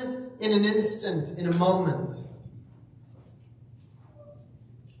happen in an instant, in a moment.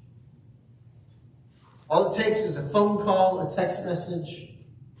 All it takes is a phone call, a text message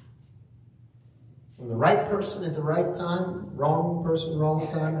from the right person at the right time, wrong person, wrong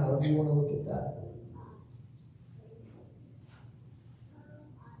time, however you want to look at that.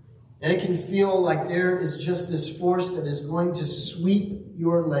 And it can feel like there is just this force that is going to sweep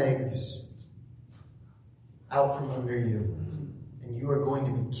your legs out from under you. And you are going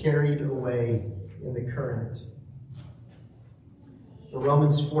to be carried away in the current. But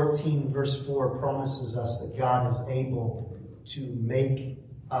Romans 14 verse 4 promises us that God is able to make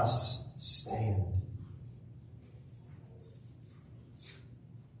us stand.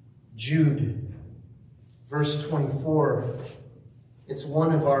 Jude, verse 24. It's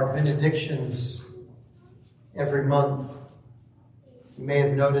one of our benedictions every month. You may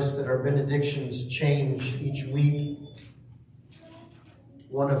have noticed that our benedictions change each week.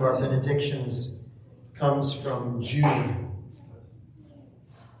 One of our benedictions comes from Jude.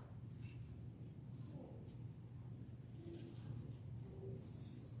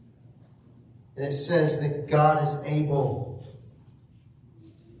 And it says that God is able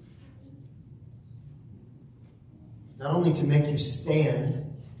not only to make you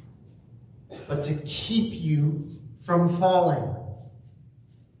stand, but to keep you from falling.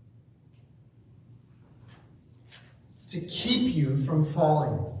 To keep you from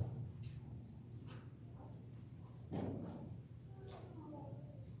falling.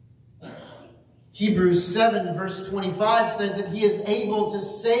 Hebrews 7 verse 25 says that He is able to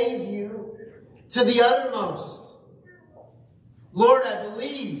save you to the uttermost. Lord, I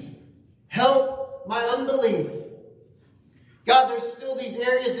believe. Help my unbelief. God, there's still these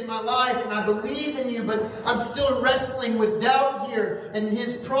areas in my life and I believe in you, but I'm still wrestling with doubt here. And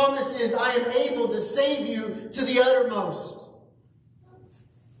His promise is I am able to save you to the uttermost.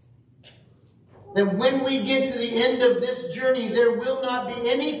 That when we get to the end of this journey, there will not be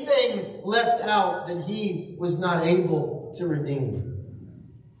anything left out that He was not able to redeem.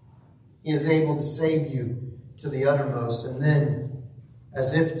 He is able to save you to the uttermost. And then,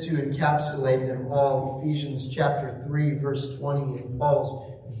 as if to encapsulate them all, Ephesians chapter 3, verse 20, in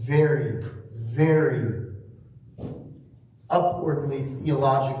Paul's very, very upwardly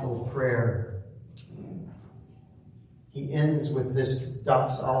theological prayer, he ends with this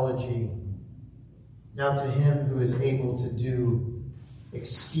doxology. Now to Him who is able to do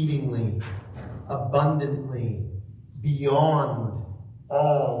exceedingly, abundantly, beyond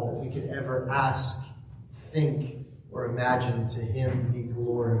all that we could ever ask, think, or imagine, to Him be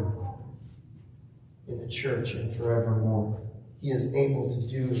glory in the church and forevermore. He is able to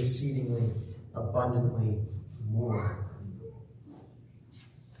do exceedingly, abundantly more.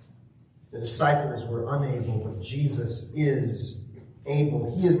 The disciples were unable, but Jesus is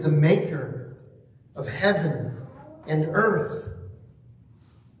able. He is the maker of heaven and earth.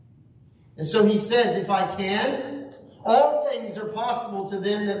 And so He says, if I can, all things are possible to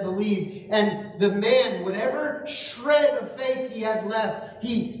them that believe. And the man, whatever shred of faith he had left,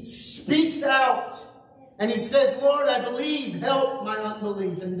 he speaks out and he says, Lord, I believe, help my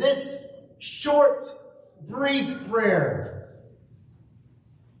unbelief. And this short, brief prayer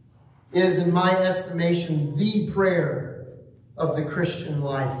is, in my estimation, the prayer of the Christian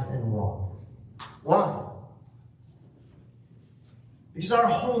life and walk. Why? Because our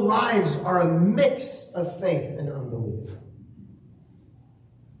whole lives are a mix of faith and unbelief.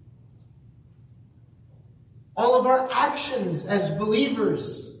 All of our actions as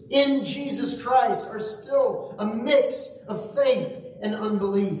believers in Jesus Christ are still a mix of faith and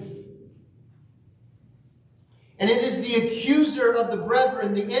unbelief. And it is the accuser of the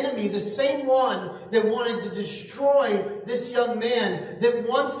brethren, the enemy, the same one that wanted to destroy this young man, that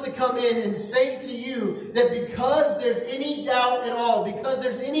wants to come in and say to you that because there's any doubt at all, because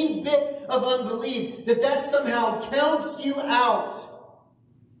there's any bit of unbelief, that somehow counts you out.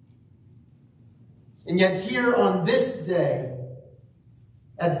 And yet here on this day,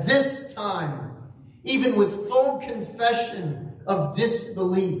 at this time, even with full confession of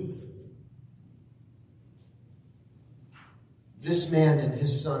disbelief, this man and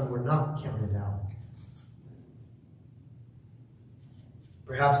his son were not counted out.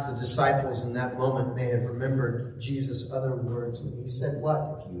 Perhaps the disciples in that moment may have remembered Jesus' other words when He said,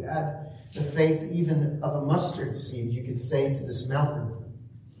 what? If you had the faith even of a mustard seed, you could say to this mountain,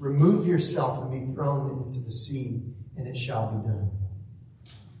 remove yourself and be thrown into the sea, and it shall be done.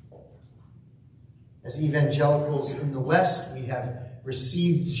 As evangelicals in the West, we have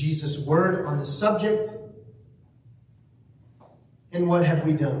received Jesus' word on the subject. And what have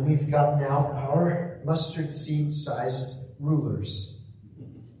we done? We've gotten out our mustard seed-sized rulers,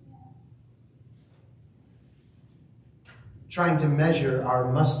 trying to measure our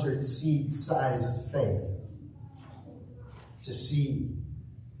mustard seed-sized faith to see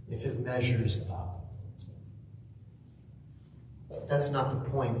if it measures up. But that's not the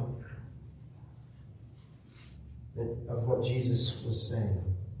point of what Jesus was saying.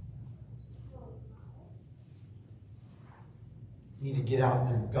 You need to get out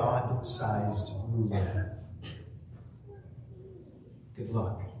your God-sized ruler. Good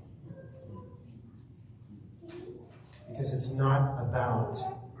luck. Because it's not about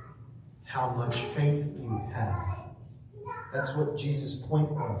how much faith you have. That's what Jesus' point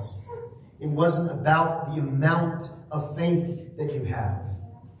was. It wasn't about the amount of faith that you have.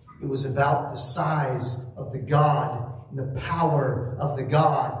 It was about the size of the God and the power of the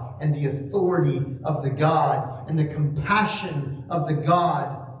God and the authority of the God and the compassion of the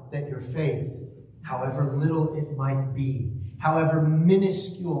God that your faith, however little it might be, however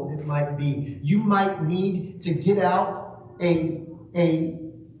minuscule it might be, you might need to get out a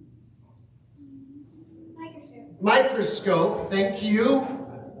microscope, thank you,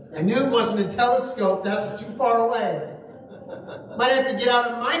 I knew it wasn't a telescope. That was too far away. Might have to get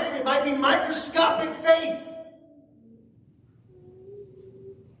out a micro. It might be microscopic faith.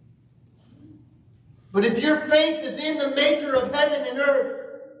 But if your faith is in the maker of heaven and earth,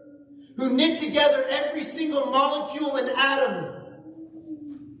 who knit together every single molecule and atom,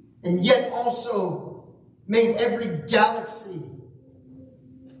 and yet also made every galaxy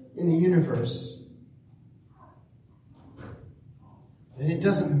in the universe, then it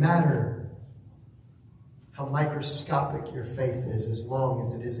doesn't matter how microscopic your faith is, as long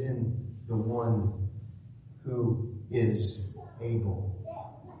as it is in the one who is able.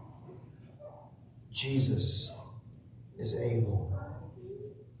 Jesus is able.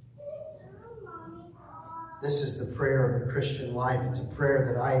 This is the prayer of the Christian life. It's a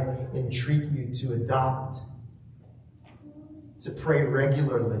prayer that I entreat you to adopt, to pray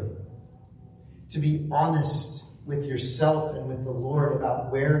regularly, to be honest with yourself and with the Lord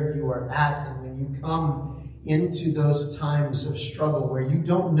about where you are at. And when you come into those times of struggle where you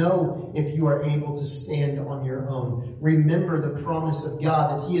don't know if you are able to stand on your own, remember the promise of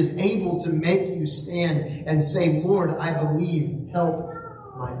God that He is able to make you stand and say, Lord, I believe, help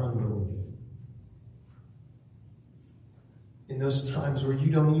my unbelief. In those times where you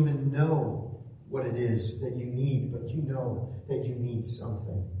don't even know what it is that you need, but you know that you need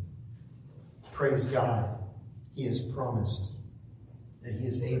something, praise God, He has promised that He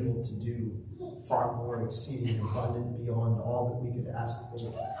is able to do far more exceeding abundant beyond all that we could ask,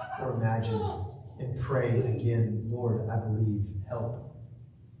 think, or imagine. And pray again, Lord, I believe, help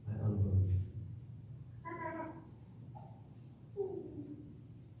my unbelief.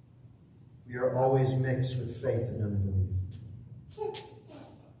 We are always mixed with faith and unbelief.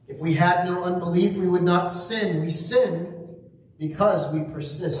 If we had no unbelief, we would not sin. We sin because we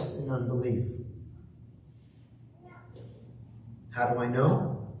persist in unbelief. How do I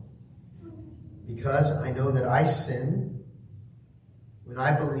know? Because I know that I sin when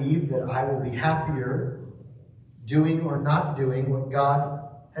I believe that I will be happier doing or not doing what God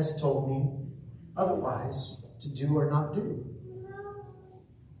has told me otherwise to do or not do.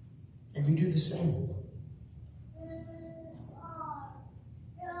 And you do the same.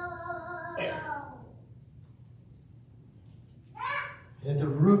 And at the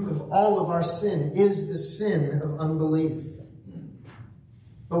root of all of our sin is the sin of unbelief.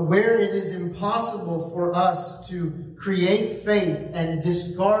 But where it is impossible for us to create faith and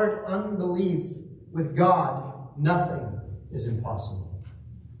discard unbelief with God, nothing is impossible.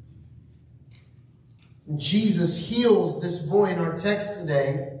 And Jesus heals this boy in our text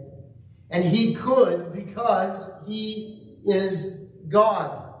today, and He could because He is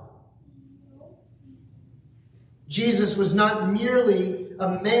God. Jesus was not merely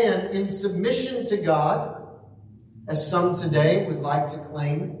a man in submission to God, as some today would like to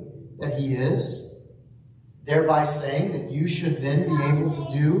claim that He is, thereby saying that you should then be able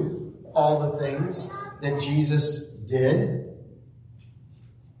to do all the things that Jesus did.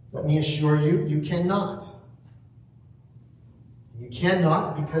 Let me assure you, you cannot. You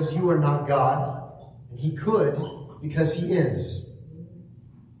cannot because you are not God, and He could because He is.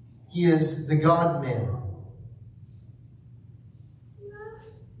 He is the God-man.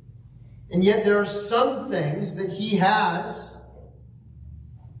 And yet there are some things that He has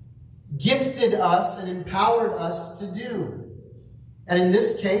gifted us and empowered us to do. And in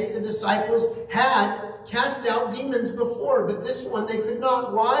this case, the disciples had cast out demons before, but this one they could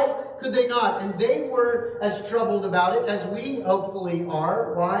not. Why could they not? And they were as troubled about it as we hopefully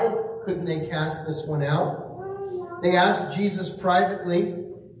are. Why couldn't they cast this one out? They asked Jesus privately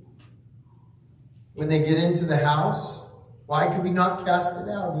when they get into the house, why could we not cast it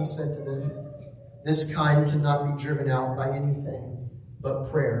out? And He said to them, this kind cannot be driven out by anything but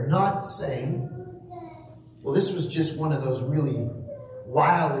prayer. Not saying, well, this was just one of those really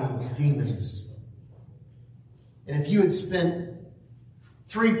wily demons. And if you had spent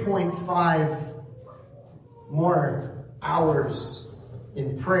 3.5 more hours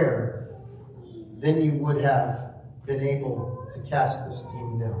in prayer, then you would have been able to cast this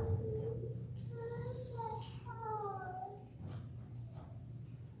demon out.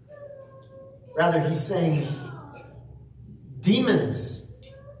 Rather, He's saying, demons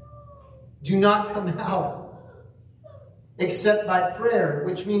do not come out except by prayer,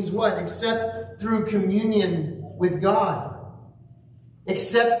 which means what? Except through communion with God.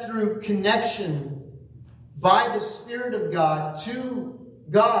 Except through connection by the Spirit of God to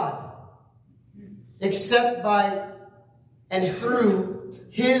God. Except by and through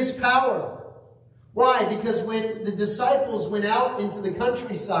His power. Why? Because when the disciples went out into the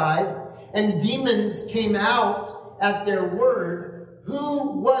countryside and demons came out at their word,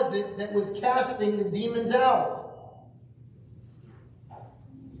 who who was it that was casting the demons out?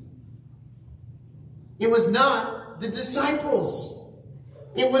 It was not the disciples.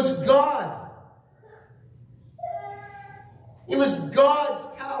 It was God. It was God's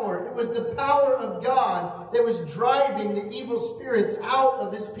power. It was the power of God that was driving the evil spirits out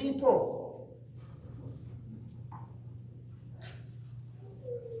of his people.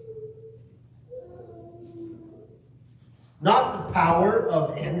 Not the power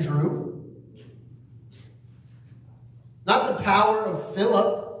of Andrew. Not the power of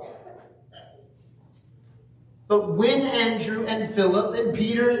Philip. But when Andrew and Philip and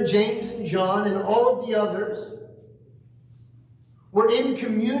Peter and James and John and all of the others were in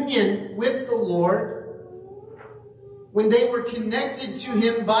communion with the Lord, when they were connected to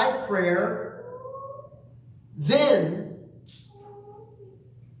him by prayer, then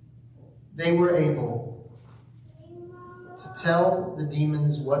they were able to tell the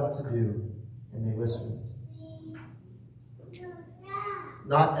demons what to do, and they listened.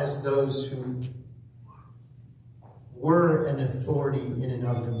 Not as those who were an authority in and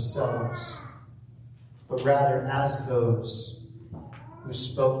of themselves, but rather as those who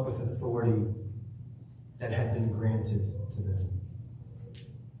spoke with authority that had been granted to them.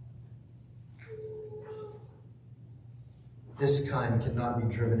 This kind cannot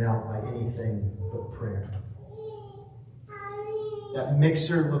be driven out by anything but prayer. That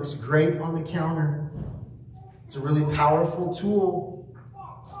mixer looks great on the counter. It's a really powerful tool.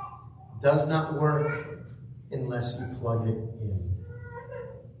 Does not work unless you plug it in.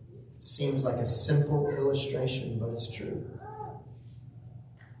 Seems like a simple illustration, but it's true.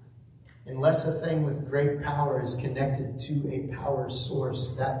 Unless a thing with great power is connected to a power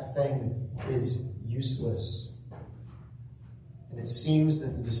source, that thing is useless. And it seems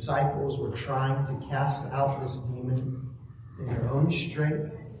that the disciples were trying to cast out this demon in their own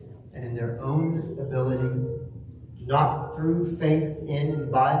strength and in their own ability, not through faith in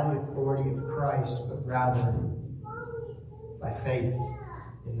and by the authority of Christ, but rather by faith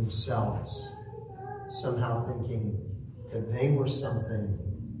in themselves, somehow thinking that they were something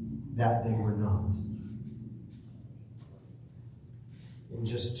that they were not. In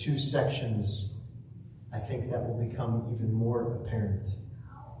just 2 sections, I think that will become even more apparent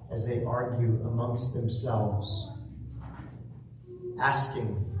as they argue amongst themselves,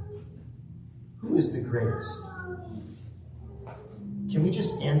 asking, who is the greatest? Can we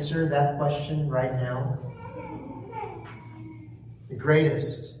just answer that question right now? The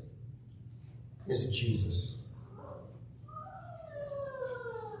greatest is Jesus.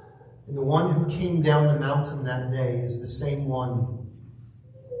 And the one who came down the mountain that day is the same one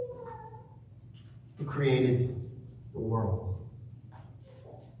who created the world,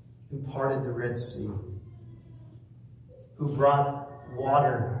 who parted the Red Sea, who brought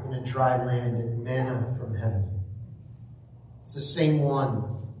water in a dry land and manna from heaven. It's the same one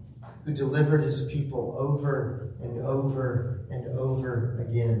who delivered his people over and over and over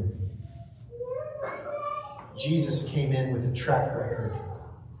again. Jesus came in with a track record,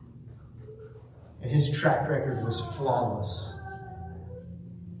 and his track record was flawless.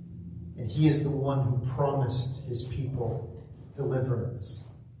 And he is the one who promised his people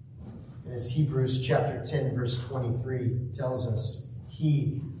deliverance. And as Hebrews chapter 10, verse 23 tells us,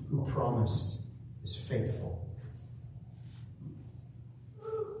 he who promised is faithful.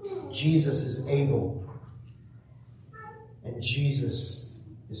 Jesus is able, and Jesus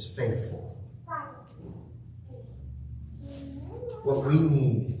is faithful. What we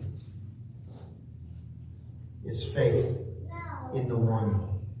need is faith in the one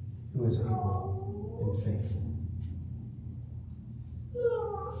who is able and faithful.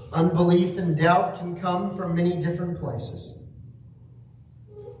 Unbelief and doubt can come from many different places.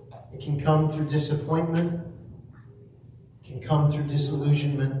 It can come through disappointment. It can come through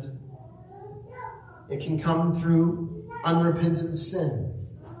disillusionment. It can come through unrepentant sin.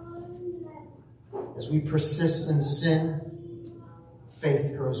 As we persist in sin,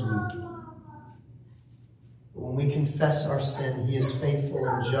 faith grows weak. But when we confess our sin, he is faithful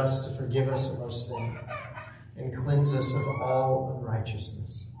and just to forgive us of our sin and cleanse us of all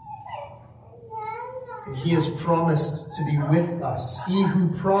unrighteousness. And he has promised to be with us. He who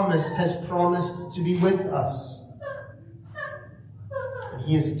promised has promised to be with us. And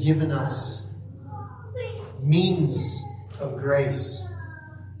he has given us means of grace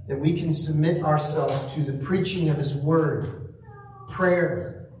that we can submit ourselves to the preaching of his word,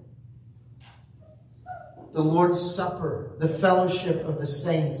 prayer, the Lord's Supper, the fellowship of the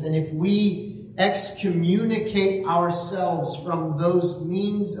saints. And if we excommunicate ourselves from those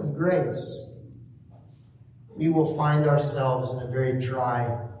means of grace, we will find ourselves in a very dry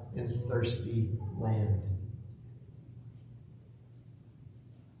and thirsty land.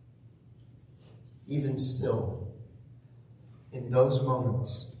 Even still, in those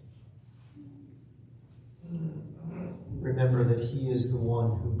moments, remember that He is the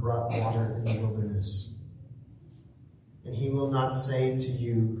one who brought water in the wilderness. And He will not say to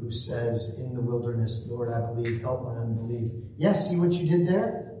you who says in the wilderness, Lord, I believe, help my unbelief. Yes, see what you did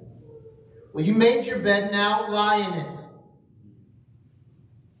there? Well, you made your bed, now lie in it.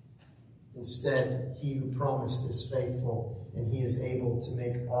 Instead, He who promised is faithful, and He is able to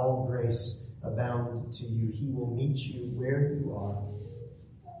make all grace abound to you. He will meet you where you are.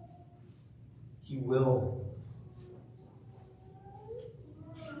 He will.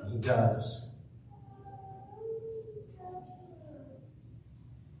 He does.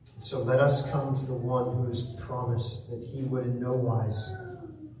 So let us come to the one who has promised that He would in no wise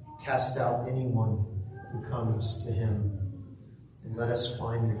cast out anyone who comes to Him. And let us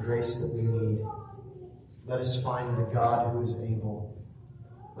find the grace that we need. Let us find the God who is able.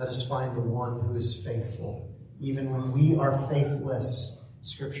 Let us find the one who is faithful. Even when we are faithless,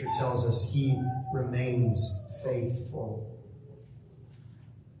 Scripture tells us He remains faithful.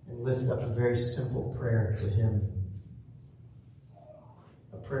 And lift up a very simple prayer to Him.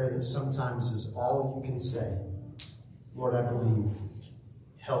 A prayer that sometimes is all you can say. Lord, I believe.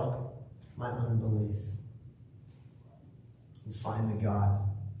 Help my unbelief. And find the God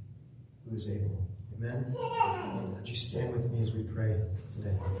who is able. Amen? Would you stand with me as we pray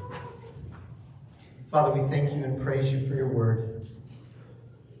today? Father, we thank you and praise you for your word.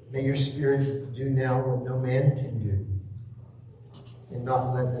 May your Spirit do now what no man can do, and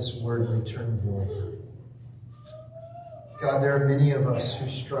not let this word return void. God, there are many of us who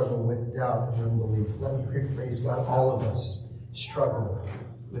struggle with doubt and unbelief. Let me rephrase, God, all of us struggle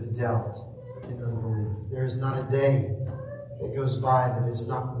with doubt and unbelief. There is not a day that goes by that is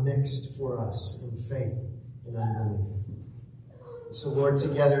not mixed for us in faith and unbelief. So, Lord,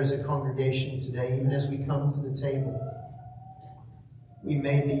 together as a congregation today, even as we come to the table, we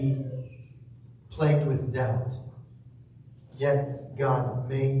may be plagued with doubt. Yet, God,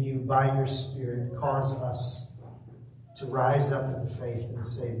 may you, by your Spirit, cause us to rise up in faith and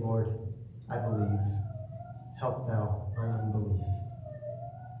say, Lord, I believe. Help thou my unbelief.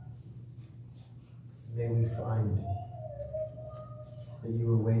 May we find that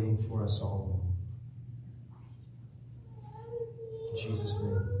you are waiting for us all. In Jesus'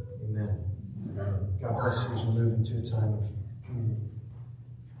 name, amen. God bless you as we move into a time of communion.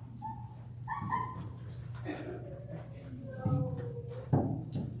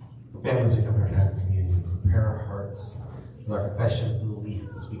 Families, we come here to have communion. Prepare our hearts with our confession of belief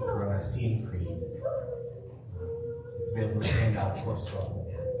this week through our Nicene Creed. It's available to hand out, of course, so often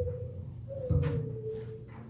again.